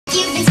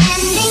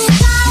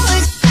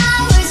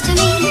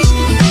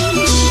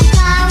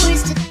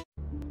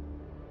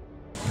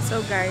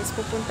guys,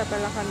 pupunta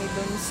pala kami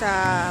dun sa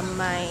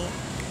may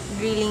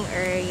grilling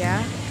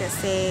area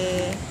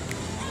kasi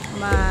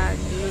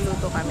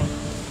magluluto kami.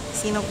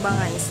 Sinukbang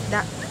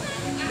isda.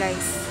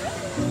 Guys,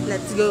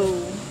 let's go!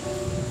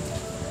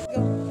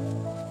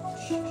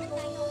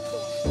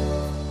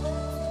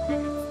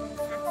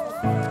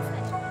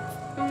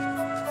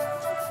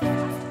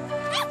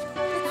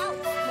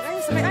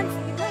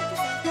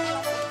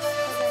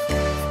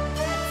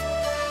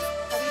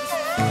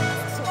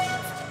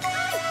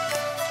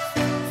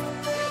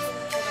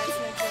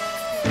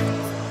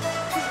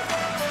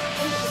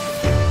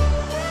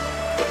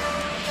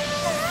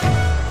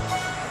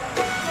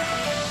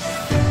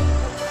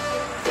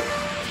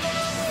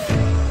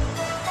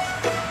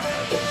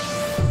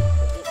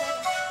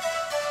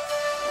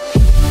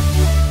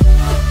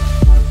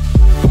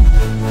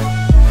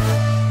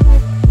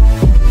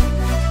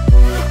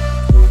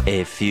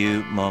 A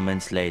few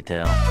moments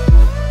later.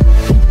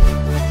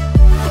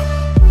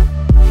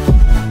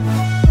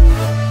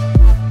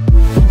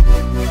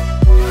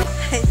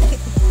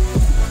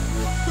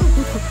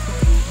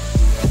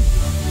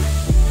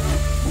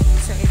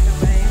 So ito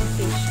ba yung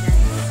fish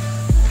guys?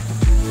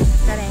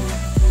 Kareng.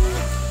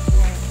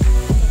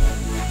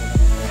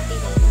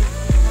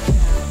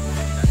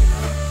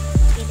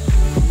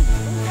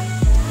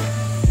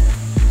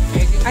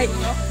 Ay!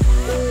 Oo.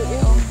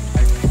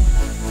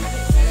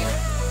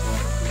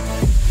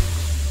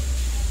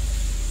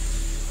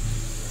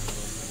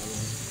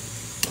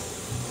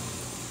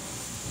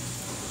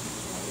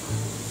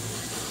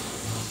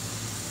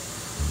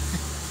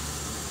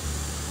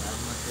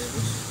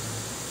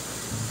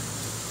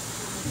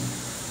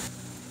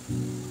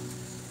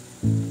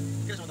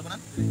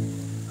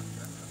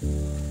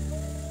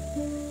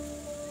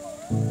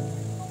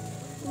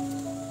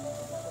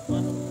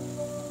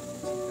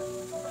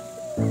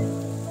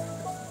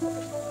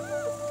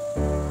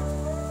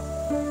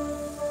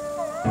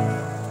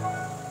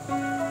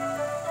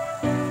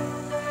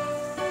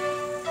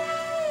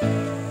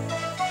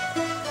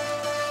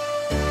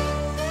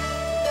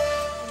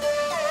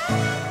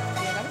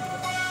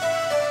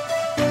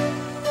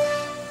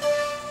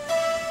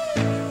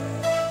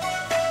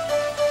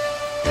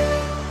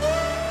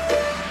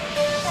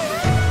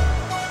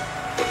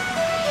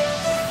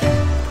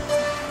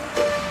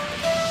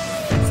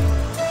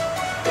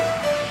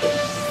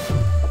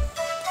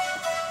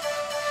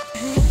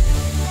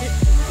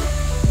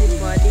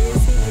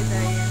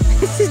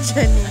 Si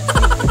Jenny.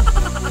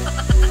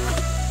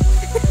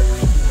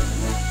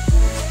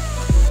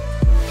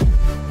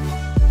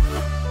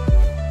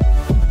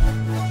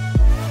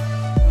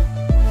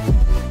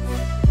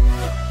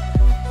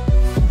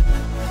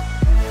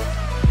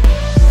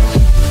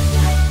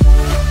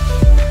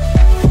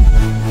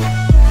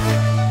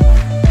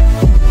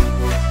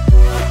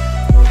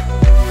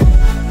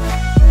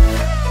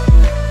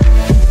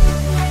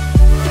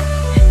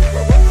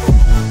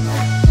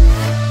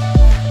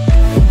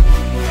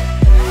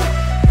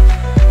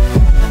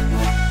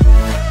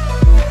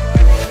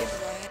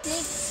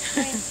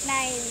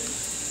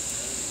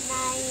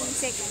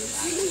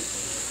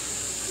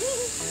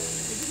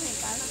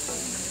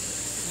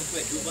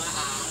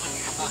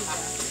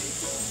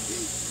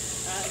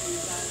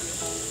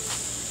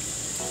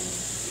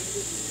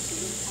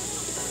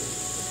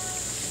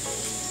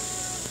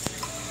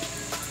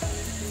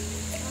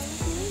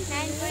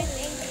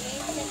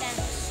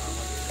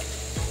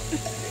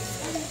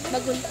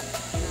 Bagun.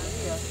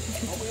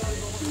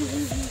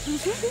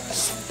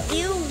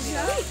 Ew.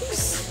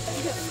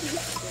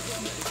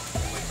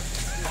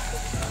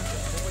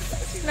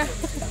 Nah.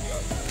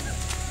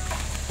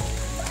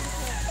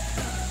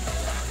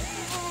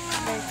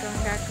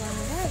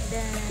 Dakong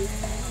dadan.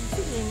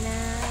 Sige na,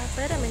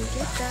 para man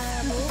kita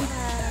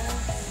bukas.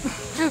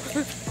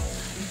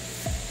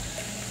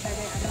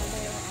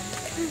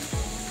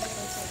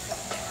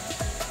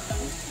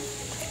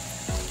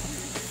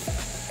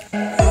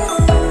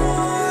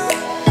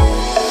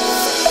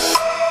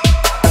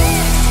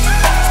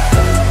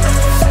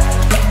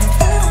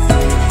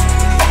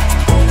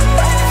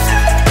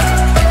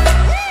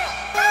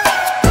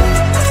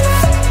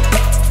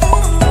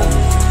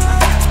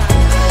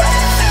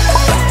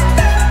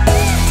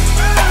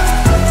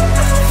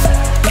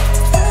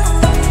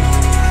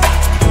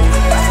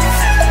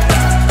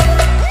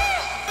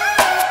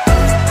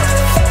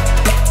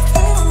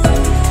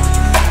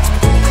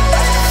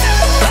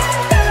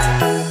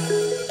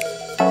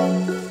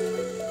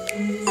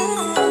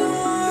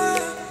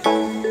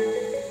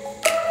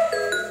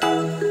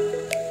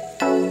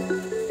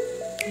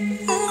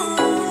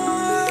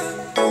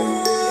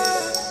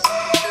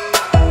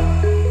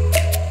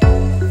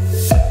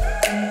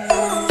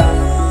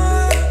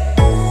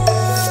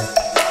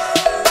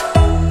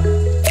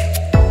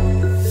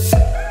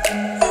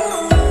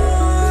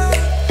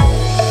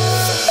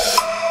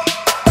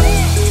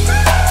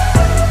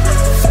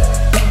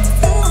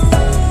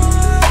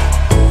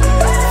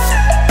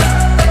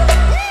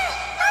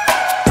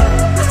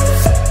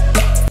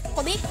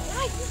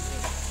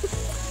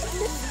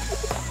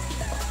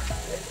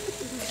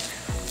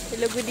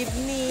 Hello, good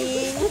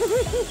evening.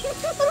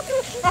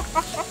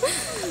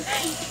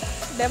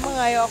 Dama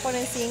ngayon ako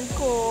ng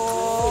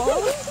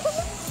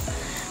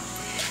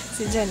 5.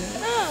 Si Jan.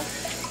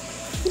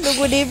 Hello,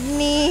 good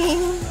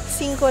evening.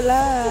 5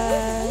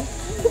 lang.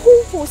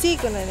 Pusi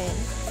ko na rin.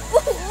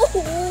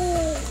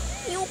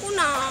 Ayoko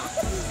na.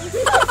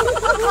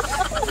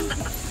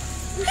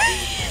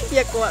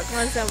 Yakuha ko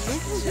man sa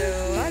video.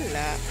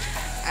 Wala.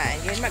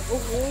 Ayun,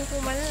 mag-uhu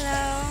man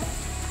lang.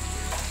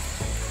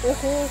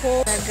 Uhu.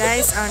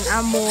 Guys, ang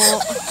amo.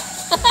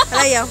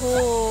 Hala,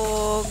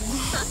 yahog.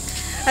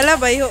 Hala,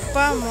 bayo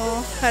pa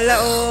mo.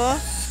 Hala, oh.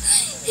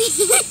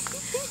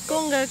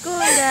 Kungga.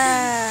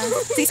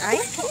 Sis, ay?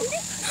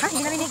 Ha?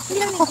 Hindi narinig.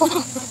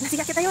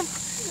 Nasiga kita yun.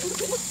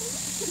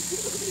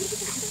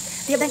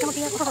 Tiyab dan ka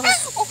magtiyab.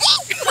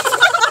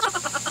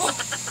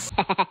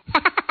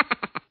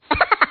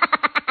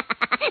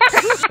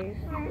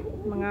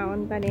 Mga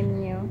unta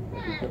ninyo.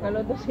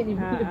 Mga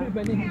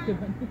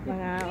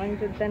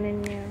unta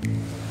ninyo.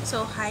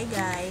 So, hi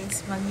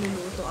guys.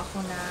 Magluluto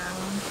ako ng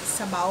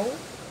sabaw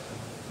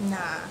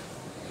na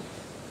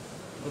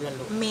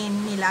main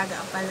nilaga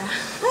pala.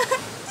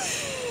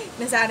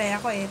 Nasanay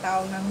ako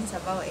tawag ng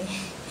sabaw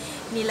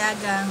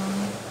nilagang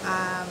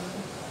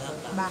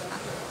baka.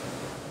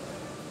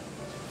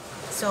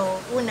 So,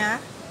 una,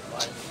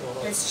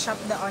 let's chop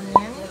the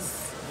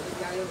onions.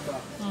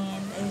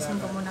 And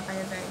ayusin ko muna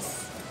kayo guys.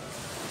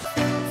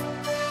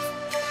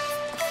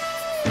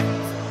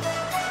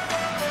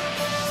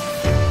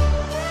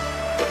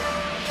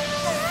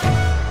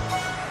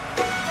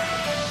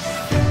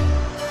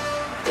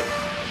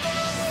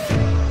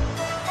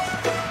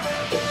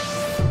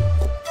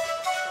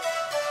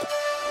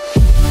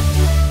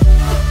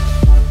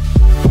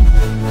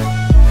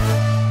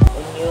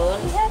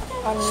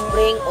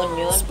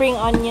 Spring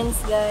onions,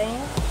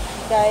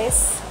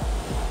 guys.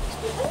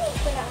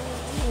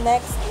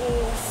 Next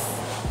is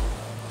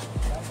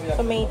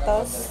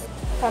tomatoes,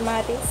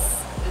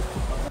 kamatis.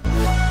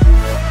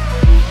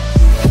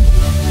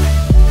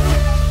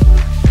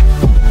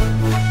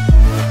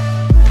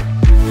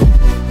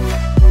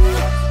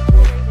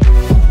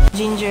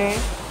 Ginger.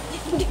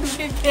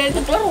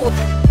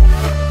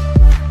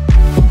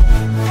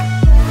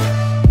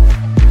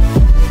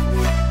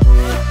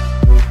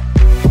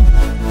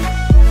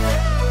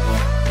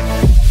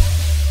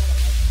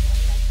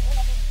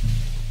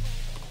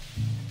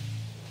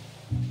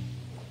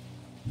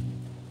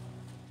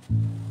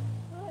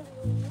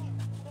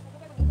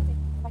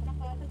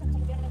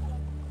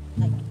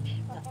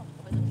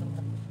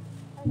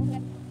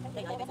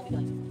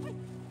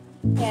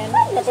 Yan,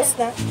 tapos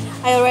na.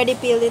 I already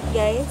peeled it,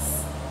 guys.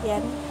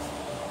 Yan.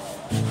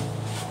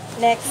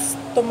 Next,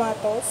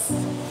 tomatoes.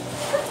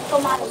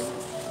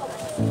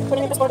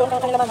 Kunin yung passport doon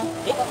kanila mama.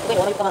 Hindi ka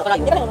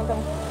naman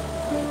kami.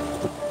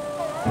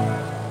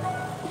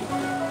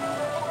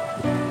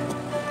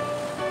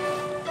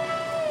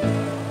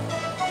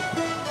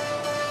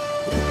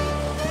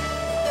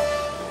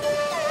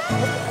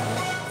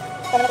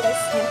 Tama na ito,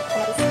 guys.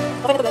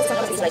 Okay na ito,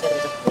 guys.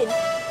 Hindi na.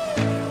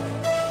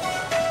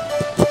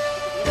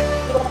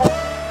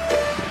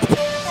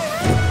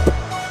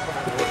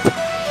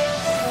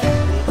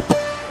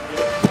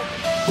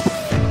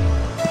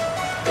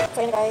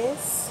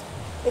 Guys,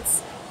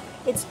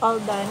 it's all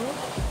done.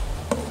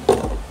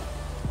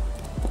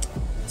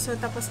 So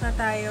tapos na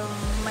tayong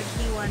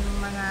maghiwa ng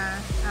mga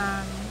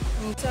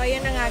so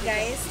ayun na nga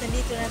guys,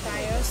 nandito na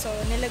tayo. So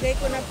nilagay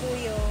ko na po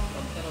yung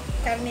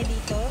karne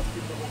dito.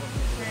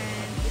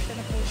 And ito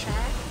na po siya.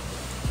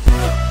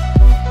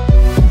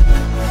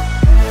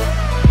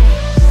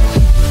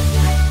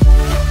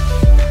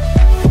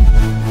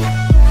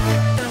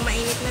 Ang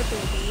mainit na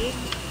tubig.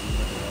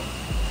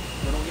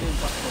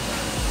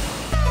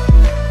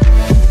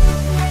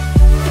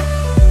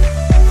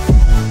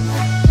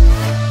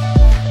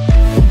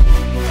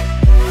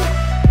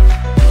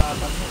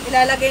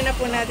 Ilalagay na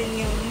po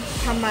natin yung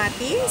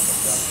kamatis.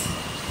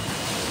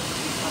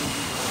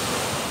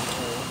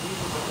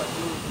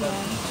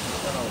 Yan.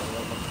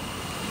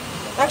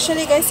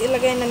 Actually guys,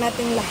 ilagay na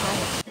natin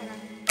lahat.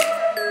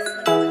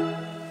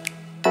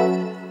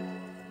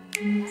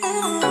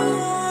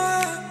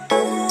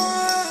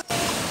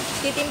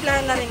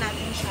 Titimplahan na rin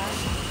natin siya.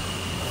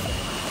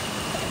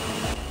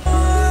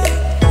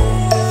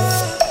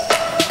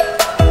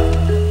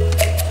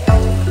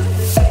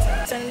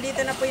 So,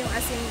 nandito na po yung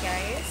asin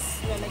guys.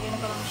 Lalagyan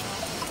ko lang siya.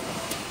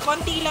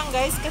 Konti lang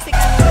guys kasi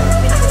kanina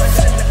pinagawa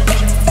ko nila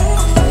ganyan.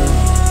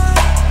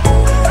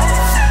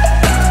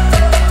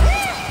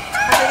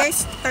 Okay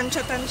guys,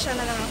 tansya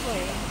na lang ako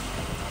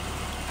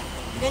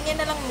Ganyan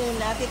na lang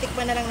muna.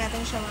 Titikman na lang natin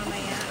siya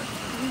mamaya.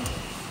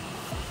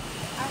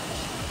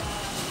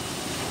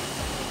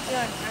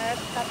 Yun.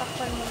 At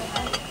tatakpan muna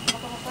tayo.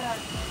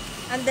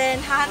 And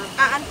then,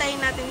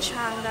 aantayin natin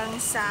siya hanggang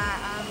sa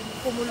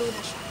kumulo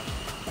na siya.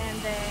 And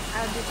then,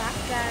 I'll be back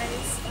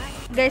guys. Bye!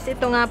 Guys,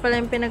 ito nga pala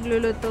yung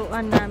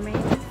pinaglulutuan namin.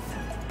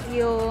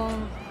 Yung,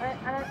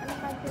 ano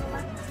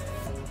ba?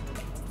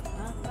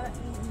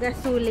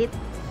 Gasulit.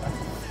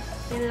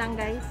 Yun lang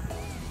guys.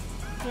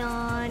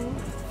 Yun.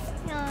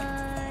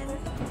 Yan.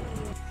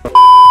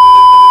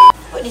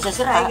 Pwede sa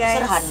Hi, guys.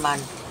 sirahan man.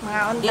 Mga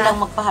Hindi unta. lang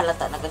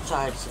magpahalata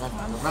nag-charge.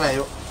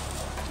 Malayo.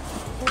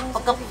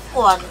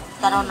 Pagkapukuan,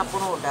 tanaw na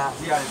puno da.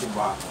 Siya, di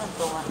ba?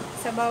 Kantungan.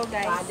 Sabaw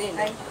guys.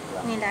 Ay,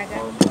 nilaga.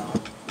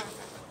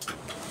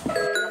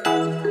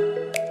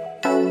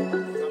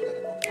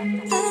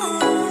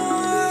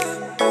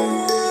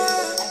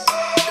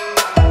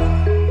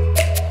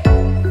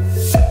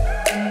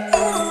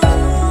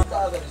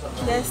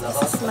 Guys,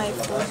 this is my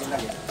food.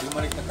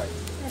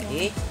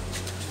 Eh?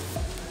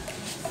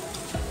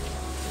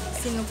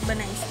 Sinog ba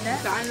na isda?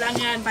 Saan lang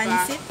yan?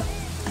 Pansit?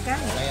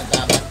 Kain.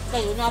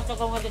 Kayo, nasa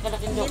ko nga di ka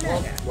nakin doko.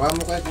 Wala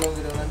mo kahit lang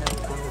ginawa niya.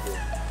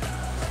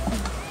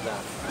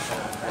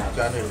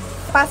 Channel.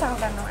 Pasa ko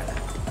tanong.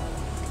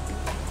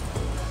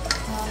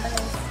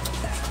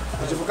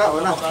 Kasi buka,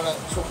 wala.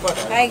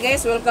 Hi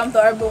guys, welcome to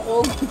our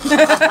bukog.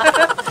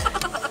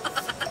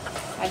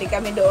 Hali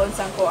kami doon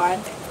sa kuan.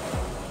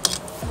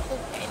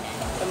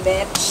 Sa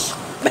beach.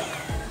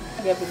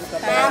 Gabi mo ka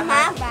ba?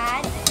 Mama,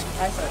 bad.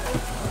 Ah, sorry.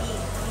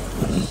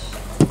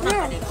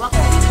 Nakaliwak.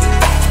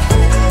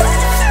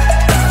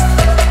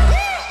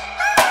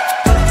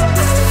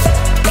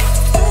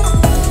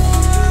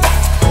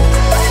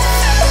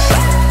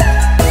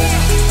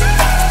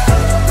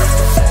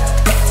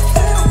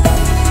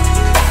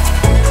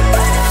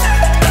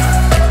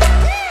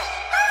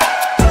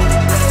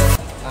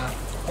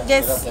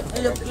 Guys,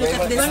 look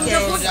at this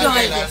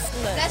guys.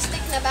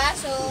 Plastic na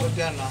baso.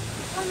 Yan, no?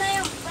 Ano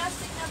yung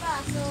plastic na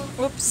baso?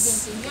 Oops.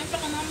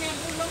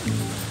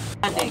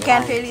 You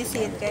can't really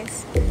see it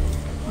guys.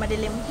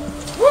 Madilim.